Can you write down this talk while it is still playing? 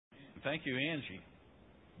Thank you, Angie.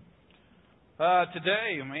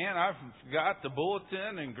 Today, man, I've got the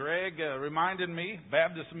bulletin, and Greg reminded me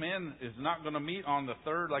Baptist Men is not going to meet on the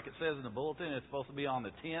 3rd like it says in the bulletin. It's supposed to be on the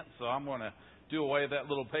 10th, so I'm going to do away with that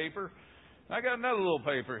little paper. And I got another little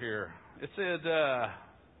paper here. It said, a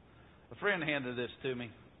friend handed this to me.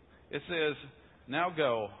 It says, "Now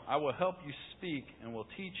go, I will help you speak and will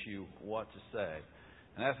teach you what to say."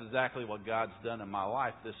 And that's exactly what God's done in my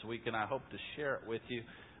life this week, and I hope to share it with you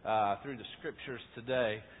through the Scriptures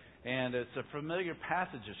today. And it's a familiar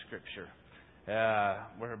passage of Scripture.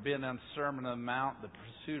 We've been on the Sermon on the Mount, the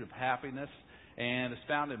pursuit of happiness, and it's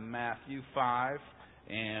found in Matthew 5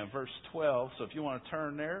 and verse 12. So if you want to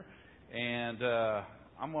turn there, and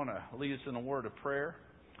I'm going to lead us in a word of prayer.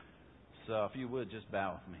 So if you would, just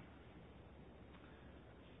bow with me.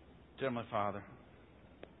 Heavenly Father,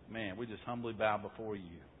 man, we just humbly bow before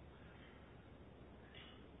you.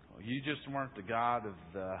 You just weren't the God of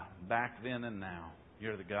the back then and now.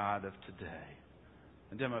 You're the God of today.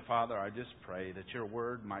 And dear my Father, I just pray that your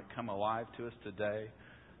word might come alive to us today,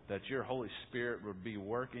 that your Holy Spirit would be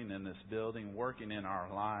working in this building, working in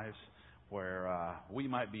our lives, where we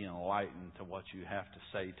might be enlightened to what you have to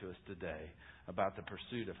say to us today about the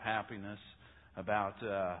pursuit of happiness, about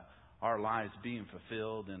our lives being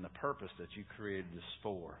fulfilled in the purpose that you created us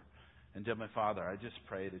for. And dear my Father, I just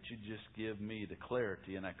pray that you just give me the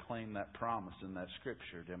clarity, and I claim that promise in that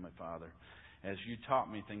Scripture, dear my Father. As you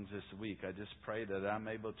taught me things this week, I just pray that I'm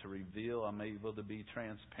able to reveal, I'm able to be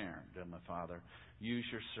transparent, dear my Father. Use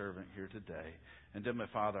your servant here today. And dear my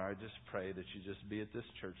Father, I just pray that you just be at this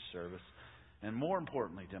church service. And more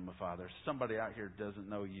importantly, dear my Father, somebody out here doesn't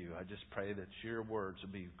know you. I just pray that your words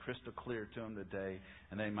will be crystal clear to them today,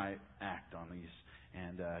 and they might act on these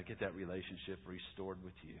and get that relationship restored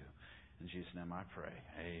with you. In Jesus' name I pray.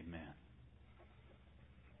 Amen.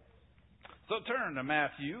 So turn to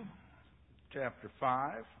Matthew chapter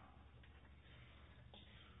 5.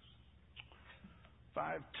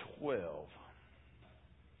 5:12.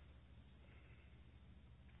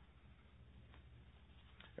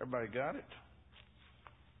 Everybody got it?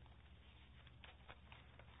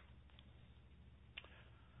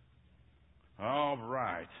 All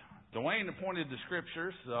right. Dwayne appointed the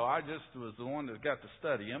Scriptures, so I just was the one that got to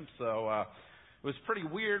study them. So it was pretty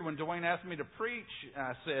weird when Dwayne asked me to preach.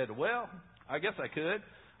 I said, well, I guess I could.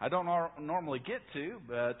 I don't normally get to,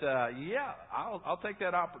 but yeah, I'll take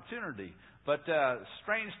that opportunity. But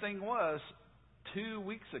strange thing was, 2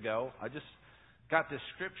 weeks ago, I just got this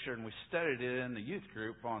Scripture and we studied it in the youth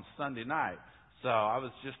group on Sunday night. So I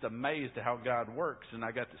was just amazed at how God works, and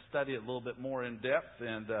I got to study it a little bit more in depth,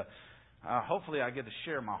 and hopefully I get to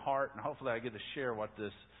share my heart, and hopefully I get to share what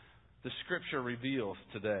the Scripture reveals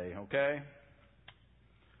today, okay?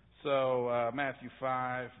 So Matthew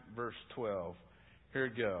 5, verse 12. Here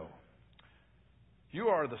we go. You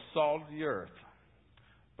are the salt of the earth,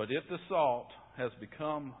 but if the salt has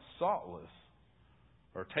become saltless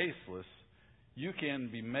or tasteless, you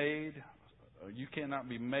cannot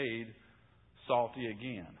be made salty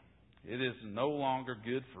again. It is no longer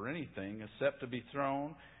good for anything except to be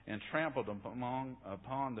thrown and trampled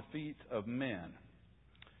upon the feet of men.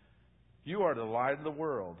 You are the light of the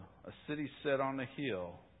world, a city set on a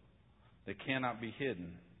hill that cannot be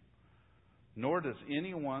hidden. Nor does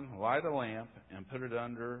anyone light a lamp and put it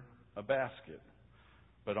under a basket,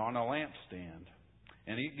 but on a lampstand,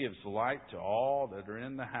 and it gives light to all that are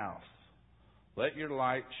in the house. Let your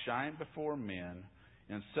light shine before men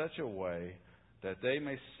in such a way that they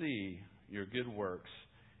may see your good works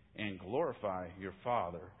and glorify your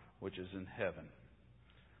Father which is in heaven.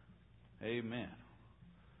 Amen.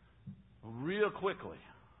 Real quickly,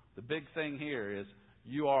 the big thing here is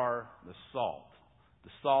you are the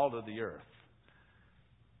salt of the earth.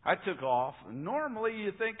 I took off. Normally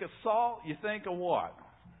you think of salt, you think of what?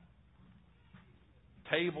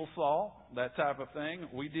 Table salt, that type of thing.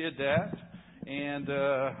 We did that. And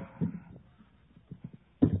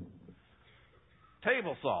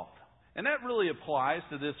table salt. And that really applies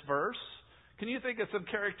to this verse. Can you think of some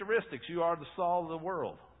characteristics? You are the salt of the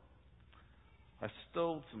world. I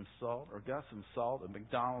stole some salt, or got some salt at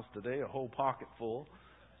McDonald's today, a whole pocket full.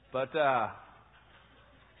 But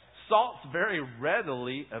salt's very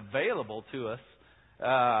readily available to us.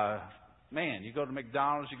 Man, you go to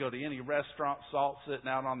McDonald's, you go to any restaurant, salt sitting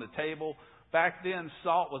out on the table. Back then,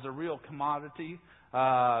 salt was a real commodity.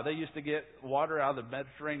 They used to get water out of the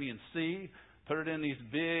Mediterranean Sea, put it in these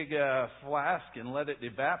big flasks, and let it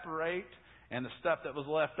evaporate. And the stuff that was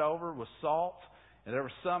left over was salt. And there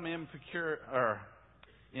were some impurities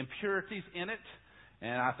in it.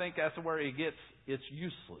 And I think that's where it's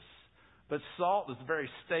useless. But salt is very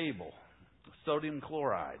stable. Sodium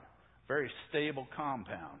chloride. very stable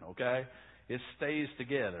compound, okay? It stays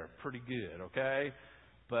together pretty good, okay?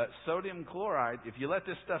 But sodium chloride, if you let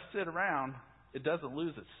this stuff sit around, it doesn't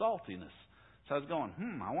lose its saltiness. So I was going,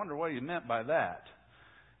 I wonder what he meant by that.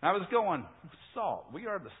 And I was going, salt. We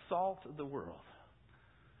are the salt of the world.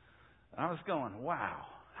 And I was going, wow,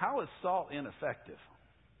 how is salt ineffective?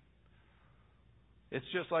 It's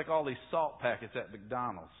just like all these salt packets at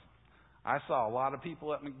McDonald's. I saw a lot of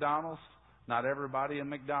people at McDonald's. Not everybody in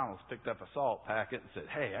McDonald's picked up a salt packet and said,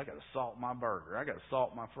 hey, I got to salt my burger. I got to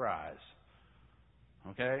salt my fries.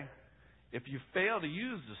 Okay? If you fail to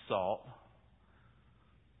use the salt,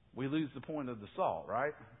 we lose the point of the salt,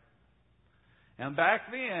 right? And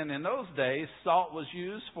back then, in those days, salt was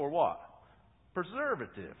used for what?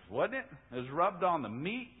 Preservative, wasn't it? It was rubbed on the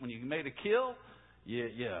meat when you made a kill. You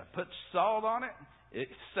put salt on it. It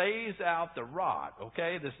saves out the rot,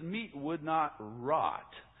 okay? This meat would not rot.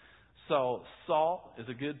 So salt is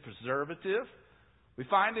a good preservative. We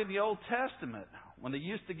find in the Old Testament, when they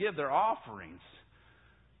used to give their offerings,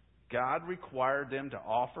 God required them to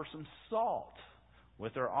offer some salt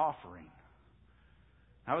with their offering.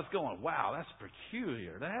 I was going, wow, that's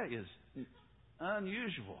peculiar. That is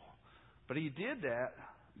unusual. But he did that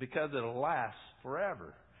because it'll last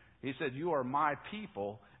forever. He said, you are my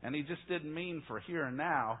people. And he just didn't mean for here and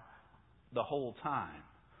now the whole time.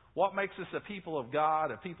 What makes us a people of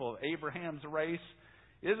God, a people of Abraham's race,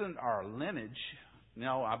 isn't our lineage.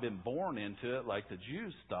 I've been born into it like the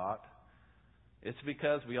Jews thought. It's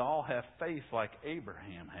because we all have faith like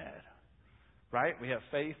Abraham had. Right? We have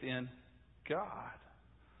faith in God.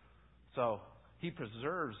 So he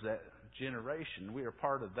preserves that generation. We are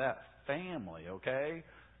part of that family, okay?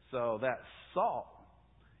 So that salt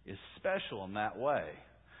is special in that way.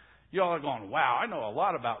 You all are going, wow, I know a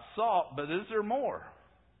lot about salt, but is there more?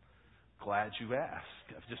 Glad you asked.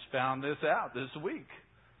 I've just found this out this week.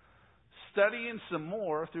 Studying some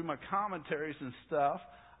more through my commentaries and stuff,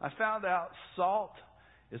 I found out salt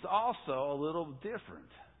is also a little different.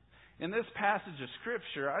 In this passage of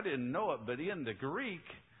Scripture, I didn't know it, but in the Greek,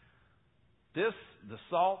 the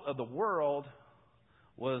salt of the world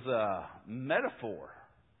was a metaphor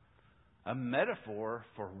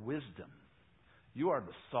for wisdom. You are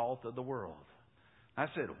the salt of the world. I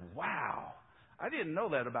said, wow. I didn't know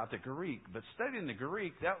that about the Greek, but studying the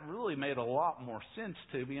Greek, that really made a lot more sense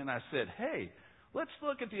to me. And I said, hey, let's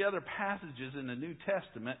look at the other passages in the New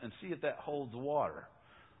Testament and see if that holds water.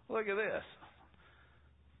 Look at this.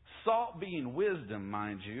 Salt being wisdom,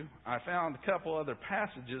 mind you. I found a couple other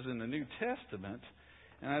passages in the New Testament,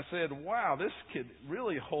 and I said, wow, this could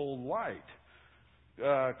really hold light.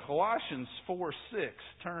 Colossians 4:6.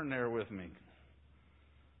 Turn there with me.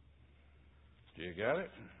 You got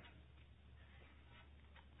it?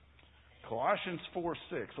 Colossians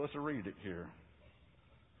 4:6. Let's read it here.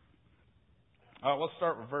 Let's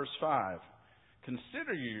start with verse 5.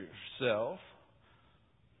 Consider yourself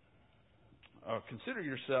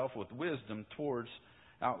with wisdom towards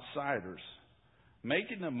outsiders,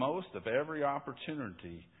 making the most of every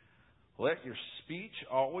opportunity. Let your speech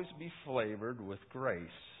always be flavored with grace,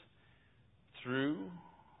 through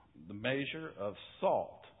the measure of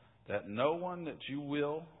salt, that no one that you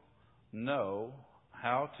will know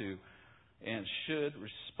how to and should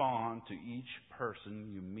respond to each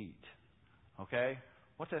person you meet. Okay?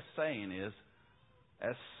 What that's saying is,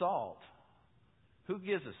 as salt, who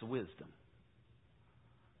gives us wisdom?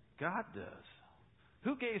 God does.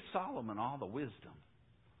 Who gave Solomon all the wisdom?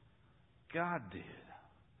 God did.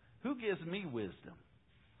 Who gives me wisdom?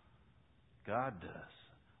 God does.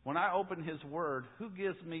 When I open His Word, who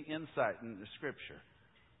gives me insight into Scripture?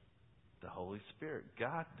 The Holy Spirit.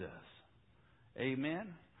 God does. Amen?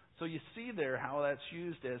 So you see there how that's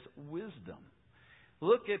used as wisdom.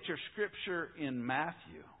 Look at your Scripture in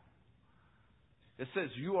Matthew. It says,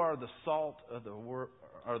 you are the salt of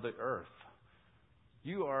the earth.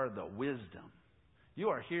 You are the wisdom. You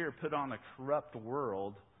are here put on a corrupt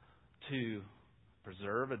world to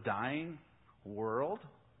preserve a dying world.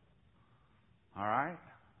 All right?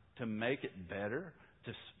 To make it better.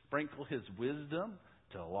 To sprinkle His wisdom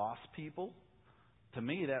to lost people. To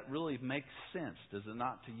me, that really makes sense. Does it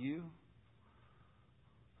not to you?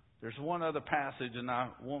 There's one other passage, and I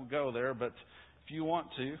won't go there, but if you want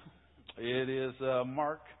to, it is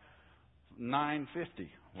Mark 9:50,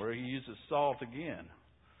 where He uses salt again.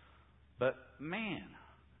 But man,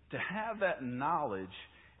 to have that knowledge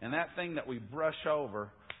and that thing that we brush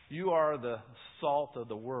over, you are the salt of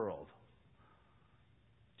the world.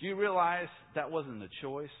 Do you realize that wasn't a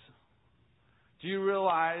choice? Do you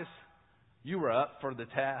realize you were up for the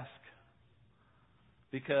task?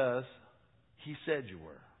 Because He said you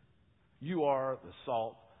were. You are the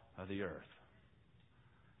salt of the earth.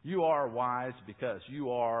 You are wise because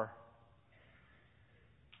you are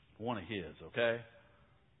one of His, okay?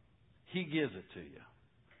 He gives it to you.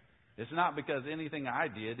 It's not because anything I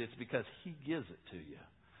did, it's because He gives it to you.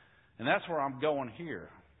 And that's where I'm going here.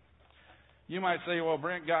 You might say, well,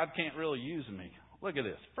 Brent, God can't really use me. Look at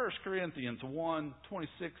this. 1 Corinthians 1,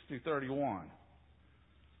 26 through 31.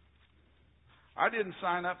 I didn't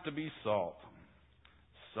sign up to be salt.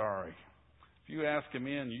 Sorry. If you ask Him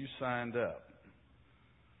in, you signed up.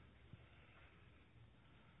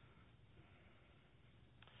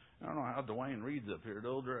 I don't know how Dwayne reads up here. The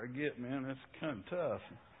older I get, man, it's kind of tough.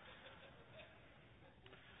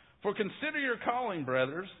 For consider your calling,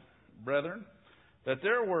 brethren, that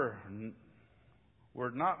there were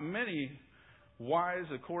not many wise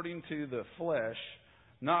according to the flesh,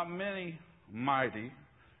 not many mighty,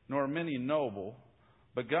 nor many noble,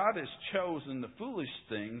 but God has chosen the foolish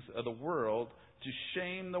things of the world to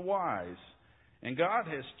shame the wise. And God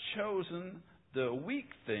has chosen the weak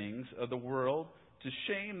things of the world to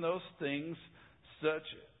shame those things such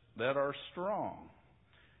that are strong.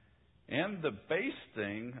 And the base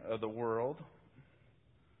thing of the world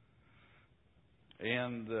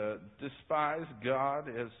and the despised God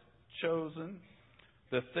has chosen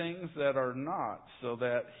the things that are not, so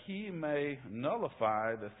that He may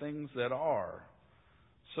nullify the things that are,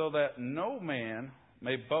 so that no man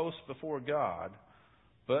may boast before God,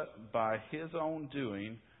 but by His own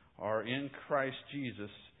doing are in Christ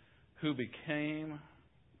Jesus, who became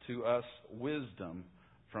to us wisdom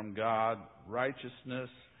from God, righteousness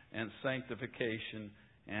and sanctification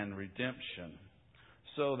and redemption,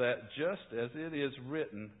 so that just as it is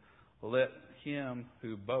written, let him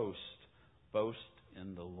who boasts, boast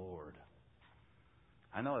in the Lord.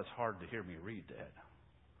 I know it's hard to hear me read that,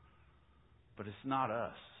 but it's not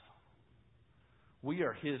us. We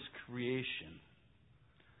are His creation.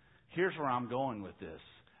 Here's where I'm going with this.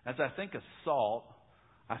 As I think of salt,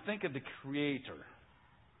 I think of the Creator.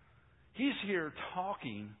 He's here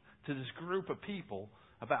talking to this group of people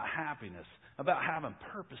about happiness, about having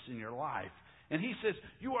purpose in your life. And He says,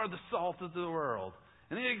 you are the salt of the world.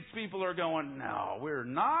 And these people are going, no, we're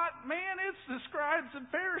not. Man, it's the scribes and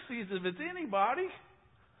Pharisees if it's anybody.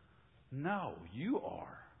 No, you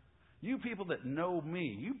are. You people that know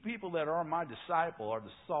me, you people that are my disciple are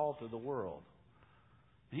the salt of the world.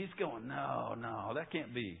 And He's going, no, that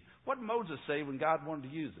can't be. What did Moses say when God wanted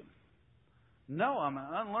to use him? No, I'm an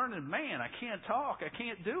unlearned man. I can't talk. I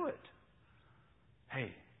can't do it.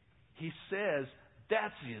 Hey, He says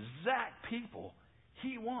that's the exact people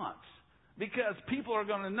He wants. Because people are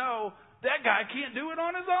going to know that guy can't do it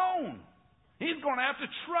on his own. He's going to have to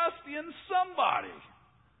trust in somebody.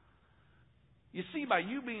 You see, by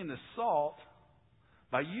you being the salt,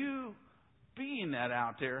 by you being that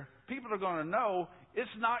out there, people are going to know it's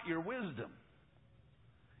not your wisdom.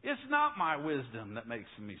 It's not my wisdom that makes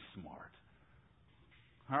me smart.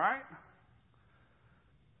 All right?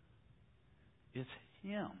 It's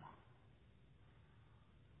Him.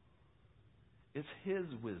 It's His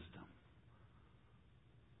wisdom.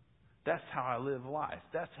 That's how I live life.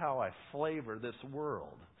 That's how I flavor this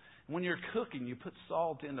world. When you're cooking, you put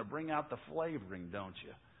salt in to bring out the flavoring, don't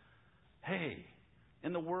you? Hey,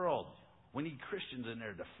 in the world, we need Christians in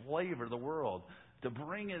there to flavor the world, to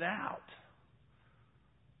bring it out.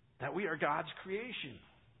 That we are God's creation.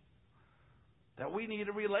 That we need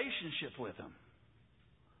a relationship with Him.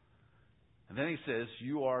 And then He says,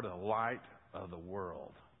 you are the light of the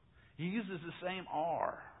world. He uses the same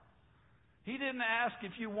R. He didn't ask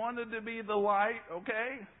if you wanted to be the light,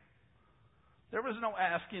 okay? There was no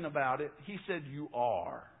asking about it. He said, you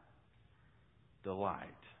are the light.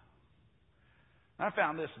 I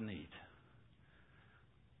found this neat.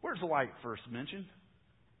 Where's the light first mentioned?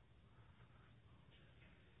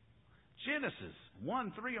 Genesis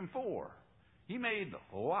 1, 3, and 4. He made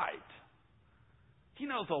light. He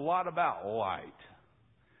knows a lot about light.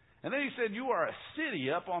 And then He said, you are a city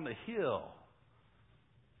up on the hill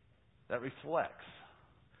that reflects.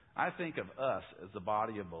 I think of us as the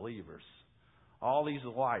body of believers. All these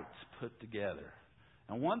lights put together.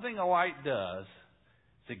 And one thing a light does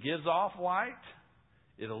is it gives off light,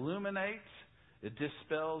 it illuminates, it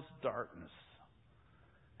dispels darkness.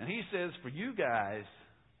 And He says, for you guys,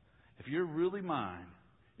 if you're really mine,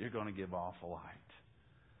 you're going to give off a light.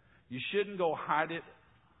 You shouldn't go hide it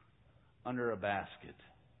under a basket.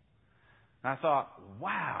 And I thought,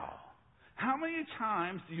 wow, how many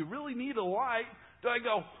times do you really need a light? Do I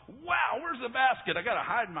go, wow, where's the basket? I got to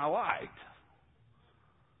hide my light.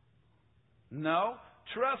 No,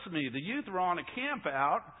 trust me, the youth were on a camp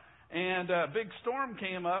out, and a big storm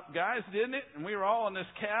came up, guys, didn't it? And we were all in this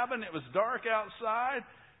cabin. It was dark outside,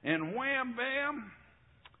 And wham, bam,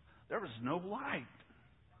 there was no light.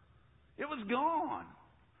 It was gone.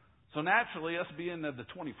 So naturally, us being of the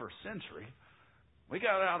 21st century, we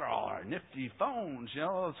got out all our nifty phones,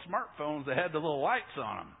 those smartphones that had the little lights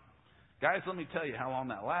on them. Guys, let me tell you how long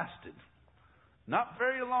that lasted. Not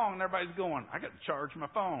very long, and everybody's going, I got to charge my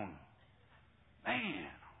phone. Man,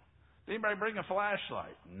 did anybody bring a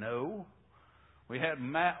flashlight? No. We had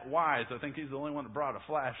Matt Wise. I think he's the only one that brought a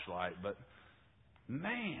flashlight. But,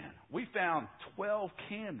 man, we found 12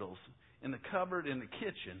 candles in the cupboard in the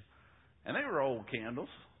kitchen. And they were old candles.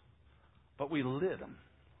 But we lit them.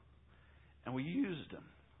 And we used them.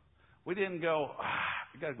 We didn't go,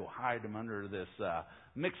 we got to go hide them under this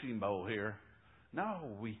mixing bowl here.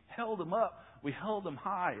 No, we held them up. We held them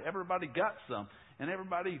high. Everybody got some. And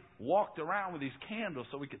everybody walked around with these candles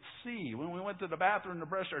so we could see. When we went to the bathroom to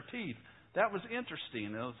brush our teeth, that was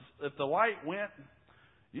interesting. If the light went,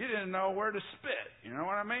 you didn't know where to spit. You know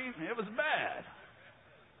what I mean? It was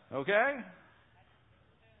bad. Okay?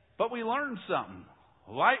 But we learned something.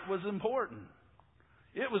 Light was important.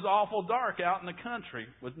 It was awful dark out in the country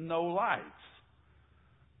with no lights.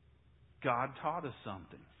 God taught us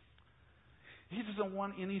something. He doesn't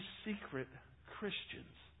want any secret Christians.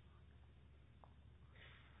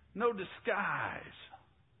 No disguise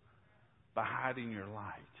by hiding your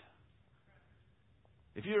light.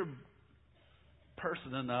 If you're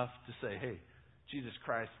person enough to say, hey, Jesus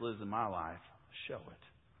Christ lives in my life, show it.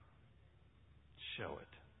 Show it.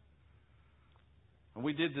 And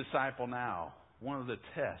we did Disciple Now. One of the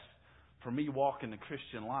tests for me walking the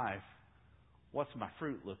Christian life, what's my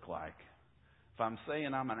fruit look like? If I'm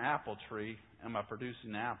saying I'm an apple tree, am I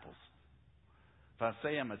producing apples? If I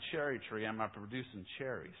say I'm a cherry tree, am I producing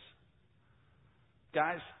cherries?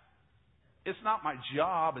 Guys, it's not my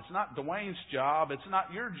job. It's not Dwayne's job. It's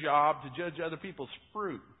not your job to judge other people's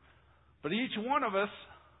fruit. But each one of us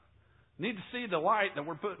need to see the light that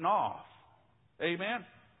we're putting off. Amen?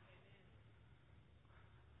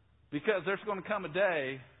 Because there's going to come a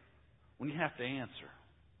day when you have to answer.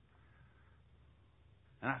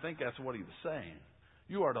 And I think that's what he was saying.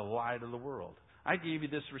 You are the light of the world. I gave you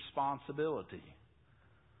this responsibility.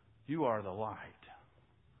 You are the light.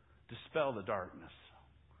 Dispel the darkness.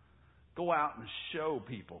 Go out and show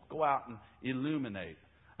people. Go out and illuminate.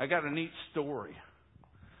 I got a neat story.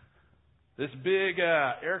 This big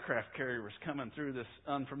aircraft carrier was coming through this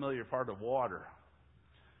unfamiliar part of water.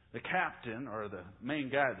 The captain, or the main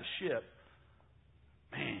guy of the ship,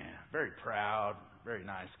 man, very proud, very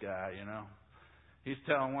nice guy, He's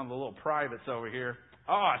telling one of the little privates over here,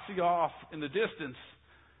 I see off in the distance,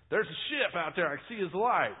 there's a ship out there. I can see his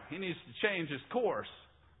light. He needs to change his course.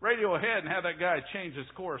 Radio ahead and have that guy change his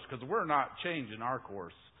course, because we're not changing our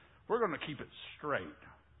course. We're going to keep it straight.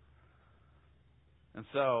 And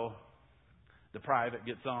so the private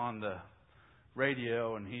gets on the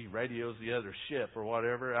radio and he radios the other ship or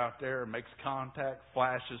whatever out there, makes contact,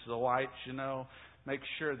 flashes the lights, makes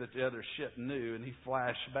sure that the other ship knew, and he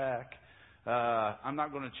flashed back, I'm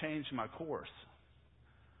not going to change my course.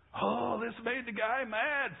 Oh, this made the guy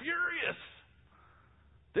mad, furious.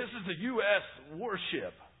 This is a U.S.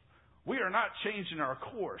 warship. We are not changing our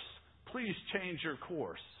course. Please change your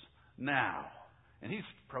course now. And he's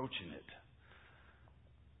approaching it.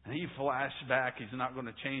 And he flashed back. He's not going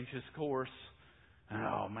to change his course. And,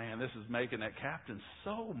 oh, man, this is making that captain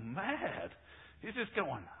so mad. He's just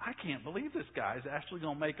going, I can't believe this guy's actually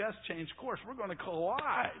going to make us change course. We're going to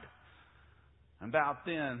collide. And about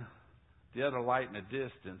then, the other light in the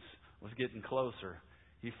distance was getting closer.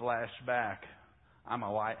 He flashed back, I'm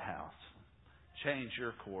a lighthouse. Change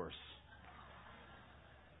your course.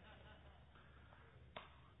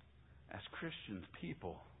 As Christians,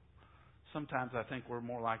 people, sometimes I think we're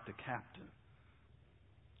more like the captain.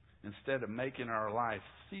 Instead of making our life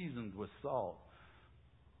seasoned with salt,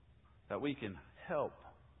 that we can help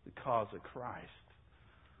the cause of Christ,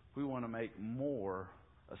 we want to make more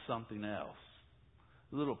of something else.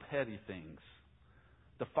 Little petty things.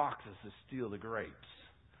 The foxes that steal the grapes.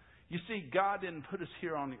 You see, God didn't put us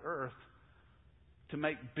here on the earth to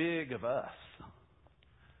make big of us.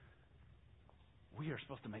 We are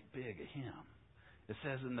supposed to make big of Him. It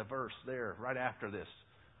says in the verse there, right after this,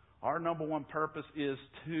 our number one purpose is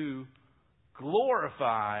to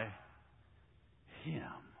glorify Him.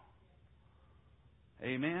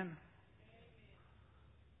 Amen?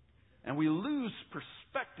 And we lose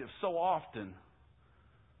perspective so often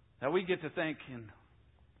that we get to thinking,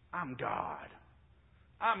 I'm God.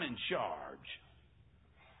 I'm in charge.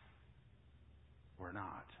 We're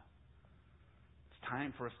not. It's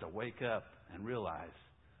time for us to wake up and realize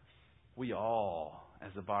we all,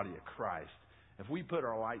 as the body of Christ, if we put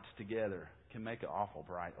our lights together, can make an awful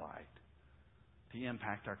bright light to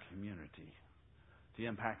impact our community. To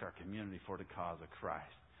impact our community for the cause of Christ.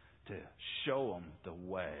 To show them the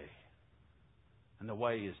way. And the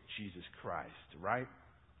way is Jesus Christ, right?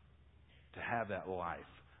 To have that life.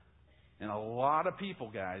 And a lot of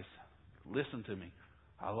people, guys, listen to me.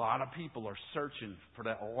 A lot of people are searching for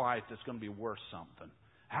that life that's going to be worth something.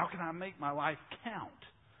 How can I make my life count?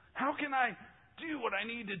 How can I do what I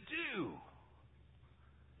need to do?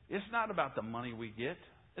 It's not about the money we get.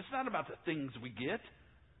 It's not about the things we get.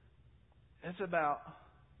 It's about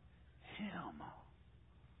Him.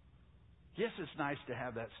 Yes, it's nice to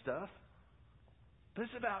have that stuff. But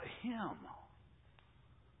it's about Him.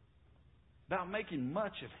 About making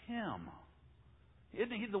much of Him.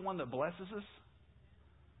 Isn't He the one that blesses us?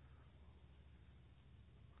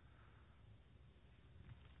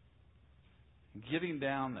 Getting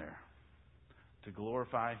down there to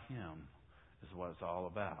glorify Him is what it's all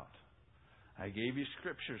about. I gave you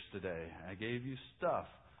scriptures today. I gave you stuff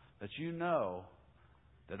that you know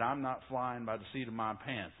that I'm not flying by the seat of my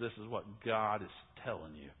pants. This is what God is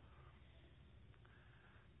telling you.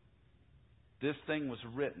 This thing was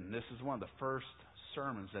written. This is one of the first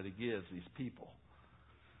sermons that He gives these people.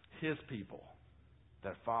 His people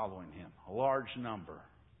that following Him. A large number.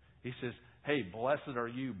 He says, hey, blessed are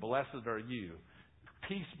you, blessed are you.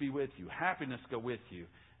 Peace be with you. Happiness go with you.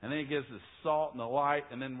 And then He gives the salt and the light,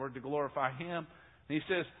 and then we're to glorify Him. And He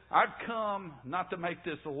says, I've come not to make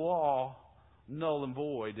this law null and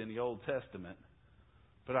void in the Old Testament,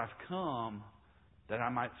 but I've come that I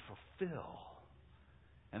might fulfill.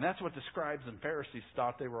 And that's what the scribes and Pharisees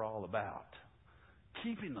thought they were all about.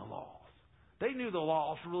 Keeping the laws. They knew the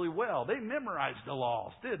laws really well. They memorized the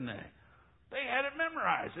laws, didn't they? They had it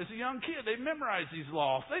memorized. As a young kid, they memorized these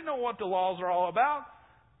laws. They know what the laws are all about.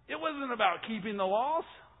 It wasn't about keeping the laws.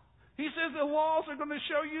 He says the laws are going to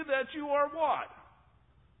show you that you are what?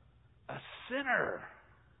 A sinner.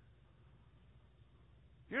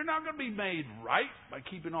 You're not going to be made right by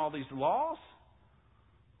keeping all these laws.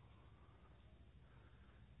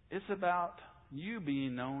 It's about you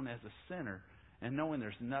being known as a sinner and knowing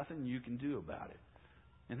there's nothing you can do about it.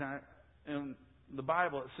 And in the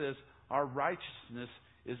Bible it says our righteousness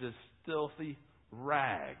is as filthy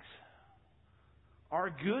rags. Our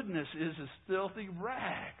goodness is as filthy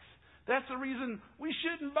rags. That's the reason we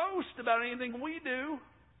shouldn't boast about anything we do.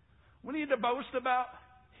 We need to boast about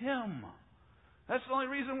Him. That's the only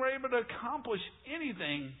reason we're able to accomplish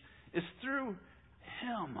anything is through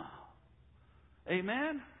Him.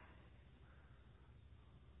 Amen?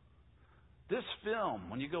 This film,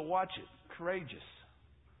 when you go watch it, Courageous,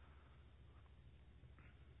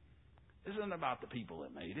 isn't about the people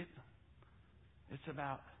that made it. It's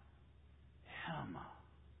about Him.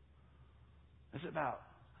 It's about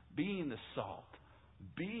being the salt,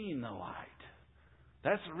 being the light.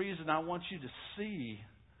 That's the reason I want you to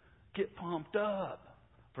get pumped up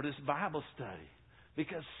for this Bible study.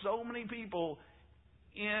 Because so many people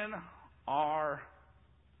in our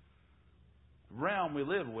realm we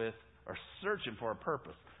live with are searching for a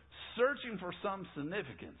purpose, searching for some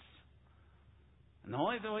significance. And the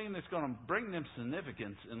only thing that's going to bring them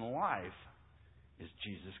significance in life is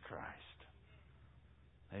Jesus Christ.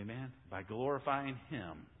 Amen? By glorifying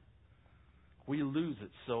Him. We lose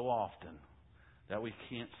it so often that we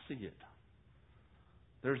can't see it.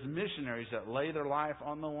 There's missionaries that lay their life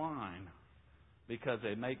on the line because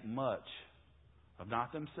they make much of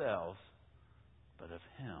not themselves, but of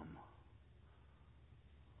Him.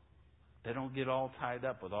 They don't get all tied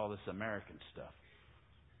up with all this American stuff.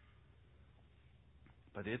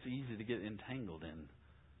 But it's easy to get entangled in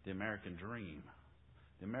the American dream.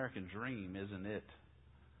 The American dream, isn't it?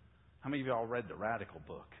 How many of y'all read the Radical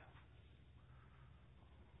book?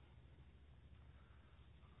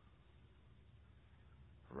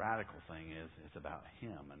 The radical thing is, it's about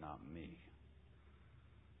Him and not me.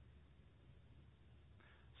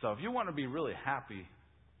 So if you want to be really happy,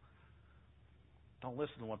 don't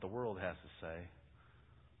listen to what the world has to say.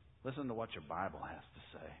 Listen to what your Bible has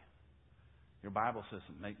to say. Your Bible says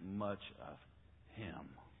make much of Him.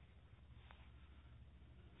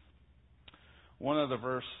 One other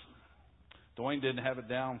verse, Dwayne didn't have it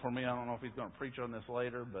down for me. I don't know if he's going to preach on this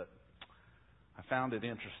later, but I found it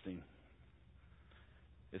interesting.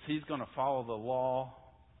 Is he's going to follow the law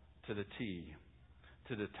to the T,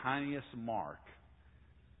 to the tiniest mark.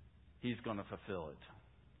 He's going to fulfill it.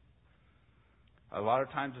 A lot of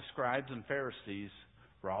times the scribes and Pharisees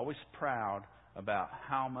were always proud about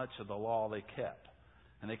how much of the law they kept.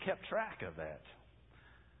 And they kept track of that.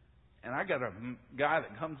 And I got a guy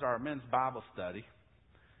that comes to our men's Bible study.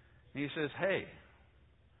 And he says, hey,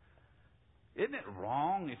 Isn't it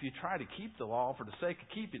wrong if you try to keep the law for the sake of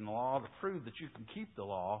keeping the law to prove that you can keep the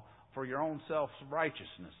law for your own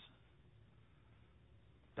self-righteousness?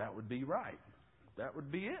 That would be right. That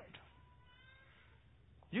would be it.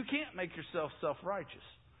 You can't make yourself self-righteous.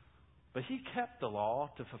 But He kept the law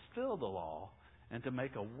to fulfill the law and to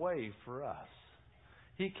make a way for us.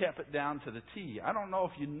 He kept it down to the T. I don't know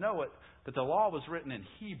if you know it, but the law was written in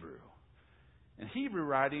Hebrew. And Hebrew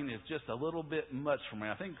writing is just a little bit much for me.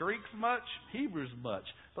 I think Greek's much, Hebrew's much.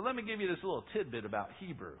 But let me give you this little tidbit about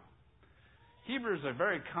Hebrew. Hebrew is a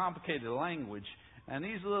very complicated language. And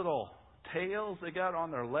these little tails they got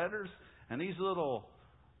on their letters, and these little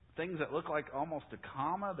things that look like almost a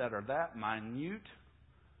comma that are that minute,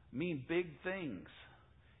 mean big things.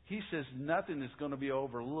 He says nothing is going to be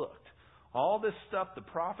overlooked. All this stuff the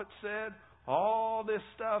prophet said, all this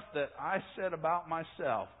stuff that I said about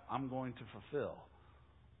myself, I'm going to fulfill.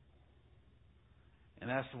 And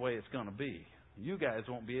that's the way it's going to be. You guys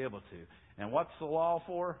won't be able to. And what's the law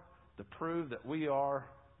for? To prove that we are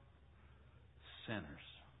sinners.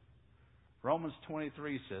 Romans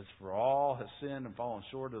 23 says, for all have sinned and fallen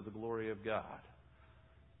short of the glory of God.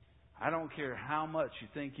 I don't care how much you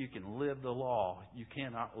think you can live the law, you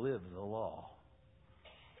cannot live the law.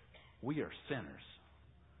 We are sinners.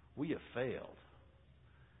 We have failed.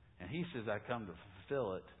 And He says, I come to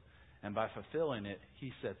fulfill it. And by fulfilling it,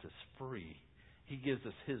 He sets us free. He gives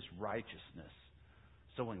us His righteousness.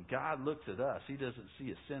 So when God looks at us, He doesn't see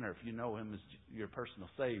a sinner if you know Him as your personal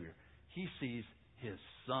Savior. He sees His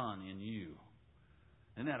Son in you.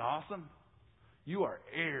 Isn't that awesome? You are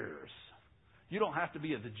heirs. You don't have to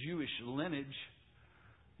be of the Jewish lineage.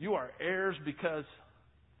 You are heirs because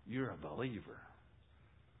you're a believer.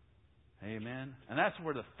 Amen. And that's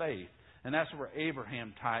where the faith, and that's where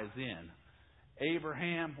Abraham ties in.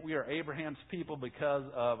 Abraham, we are Abraham's people because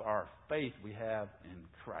of our faith we have in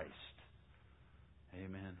Christ.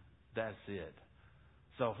 Amen. That's it.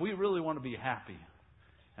 So if we really want to be happy,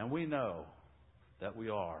 and we know that we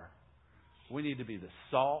are, we need to be the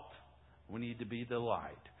salt. We need to be the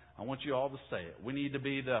light. I want you all to say it. We need to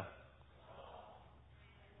be the...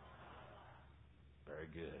 Very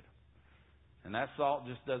good. And that salt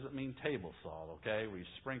just doesn't mean table salt, okay? We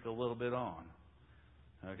sprinkle a little bit on.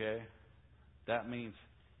 Okay? That means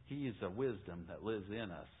He is the wisdom that lives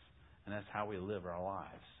in us. And that's how we live our lives.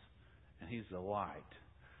 And He's the light.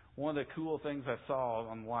 One of the cool things I saw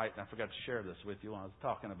on light, and I forgot to share this with you when I was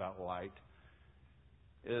talking about light,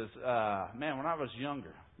 is, man, when I was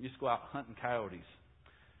younger, I used to go out hunting coyotes.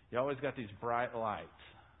 You always got these bright lights.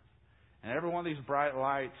 And every one of these bright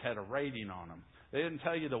lights had a rating on them. They didn't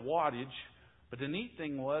tell you the wattage, but the neat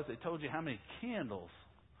thing was they told you how many candle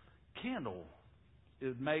it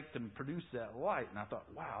would make them produce that light. And I thought,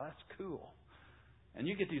 wow, that's cool. And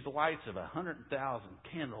you get these lights of 100,000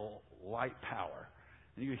 candle light power.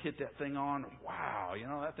 And you hit that thing on, wow,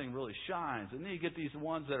 that thing really shines. And then you get these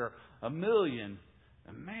ones that are 1 million.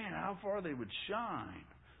 And man, how far they would shine.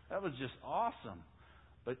 That was just awesome.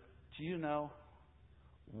 But do you know,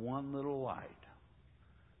 one little light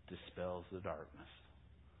dispels the darkness.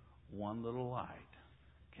 One little light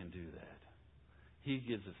can do that. He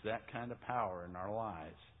gives us that kind of power in our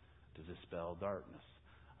lives to dispel darkness.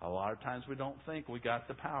 A lot of times we don't think we got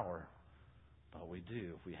the power, but we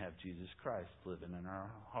do if we have Jesus Christ living in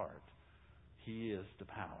our heart. He is the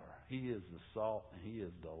power. He is the salt, and He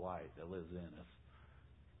is the light that lives in us.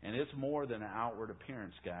 And it's more than an outward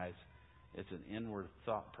appearance, guys. It's an inward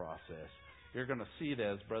thought process. You're going to see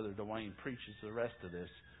that as Brother Dwayne preaches the rest of this.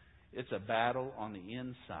 It's a battle on the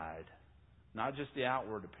inside. Not just the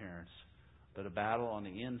outward appearance, but a battle on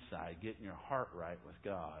the inside, getting your heart right with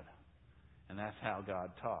God. And that's how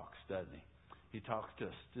God talks, doesn't He? He talks to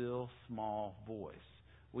a still, small voice.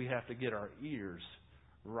 We have to get our ears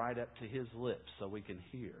right up to His lips so we can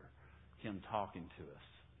hear Him talking to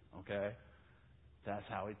us. Okay? That's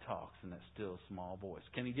how He talks in that still, small voice.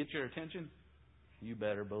 Can He get your attention? You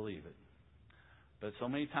better believe it. But so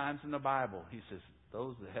many times in the Bible, He says,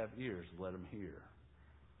 those that have ears, let them hear.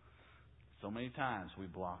 So many times we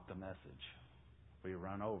block the message. We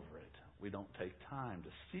run over it. We don't take time to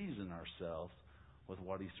season ourselves with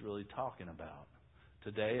what He's really talking about.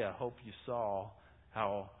 Today, I hope you saw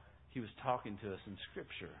how He was talking to us in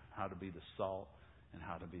Scripture, how to be the salt and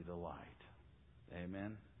how to be the light.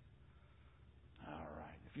 Amen? All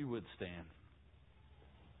right. If you would stand.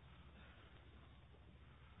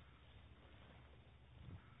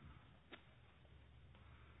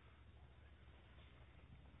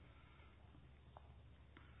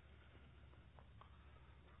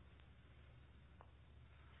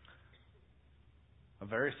 A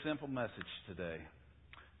very simple message today.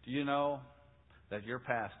 Do you know that your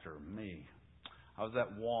pastor, me, I was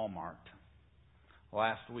at Walmart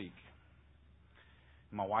last week.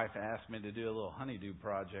 My wife asked me to do a little honeydew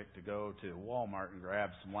project to go to Walmart and grab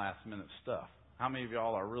some last-minute stuff. How many of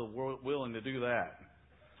y'all are real willing to do that?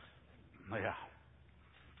 Yeah.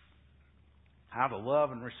 Out of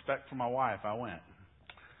love and respect for my wife, I went.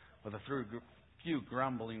 With a few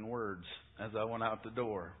grumbling words as I went out the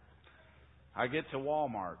door. I get to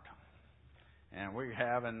Walmart, and we're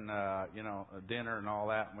having, a dinner and all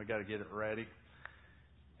that, and we got to get it ready.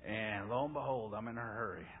 And lo and behold, I'm in a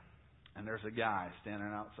hurry. And there's a guy standing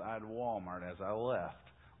outside Walmart as I left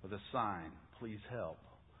with a sign, "Please help,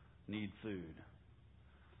 need food."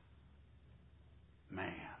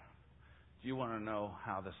 Man, do you want to know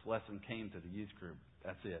how this lesson came to the youth group?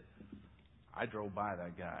 That's it. I drove by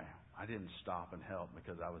that guy. I didn't stop and help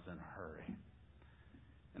because I was in a hurry.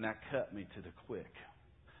 And that cut me to the quick.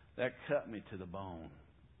 That cut me to the bone.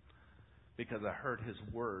 Because I heard his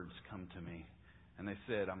words come to me. And they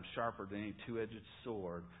said, "I'm sharper than any two-edged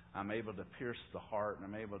sword. I'm able to pierce the heart and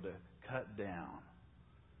I'm able to cut down."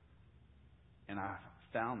 And I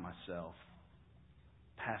found myself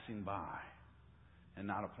passing by and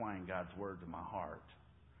not applying God's word to my heart.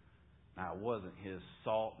 Now, I wasn't his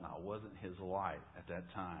salt and I wasn't his light at that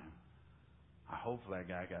time. I hope that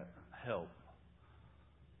guy got help.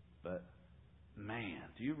 But, man,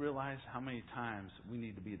 do you realize how many times we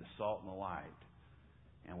need to be the salt and the light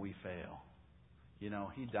and we fail? You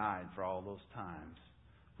know, he died for all those times.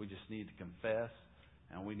 We just need to confess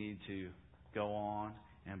and we need to go on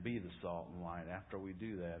and be the salt and light after we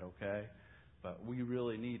do that, okay? But we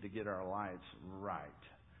really need to get our lights right.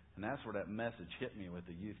 And that's where that message hit me with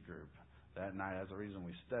the youth group that night. That's the reason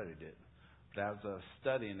we studied it. But as I was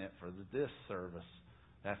studying it for this service,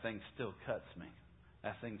 that thing still cuts me.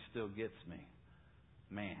 That thing still gets me.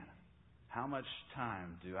 Man, how much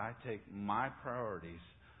time do I take my priorities,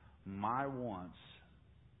 my wants,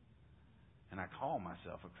 and I call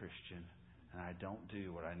myself a Christian, and I don't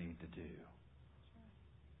do what I need to do?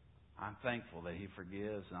 I'm thankful that he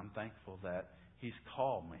forgives, and I'm thankful that he's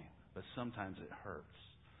called me, but sometimes it hurts.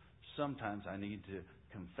 Sometimes I need to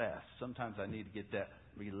confess. Sometimes I need to get that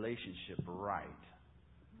relationship right.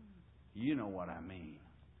 You know what I mean.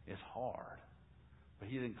 It's hard. But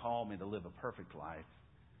he didn't call me to live a perfect life.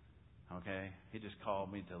 Okay? He just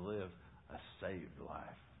called me to live a saved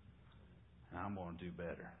life. And I'm going to do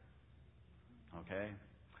better. Okay?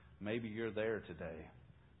 Maybe you're there today.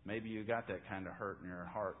 Maybe you got that kind of hurt in your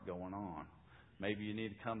heart going on. Maybe you need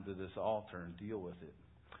to come to this altar and deal with it.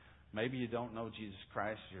 Maybe you don't know Jesus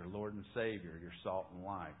Christ as your Lord and Savior, your salt and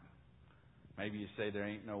light. Maybe you say there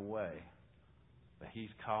ain't no way. But he's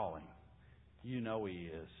calling. You know he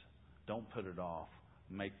is. Don't put it off.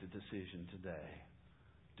 Make the decision today.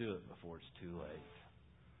 Do it before it's too late.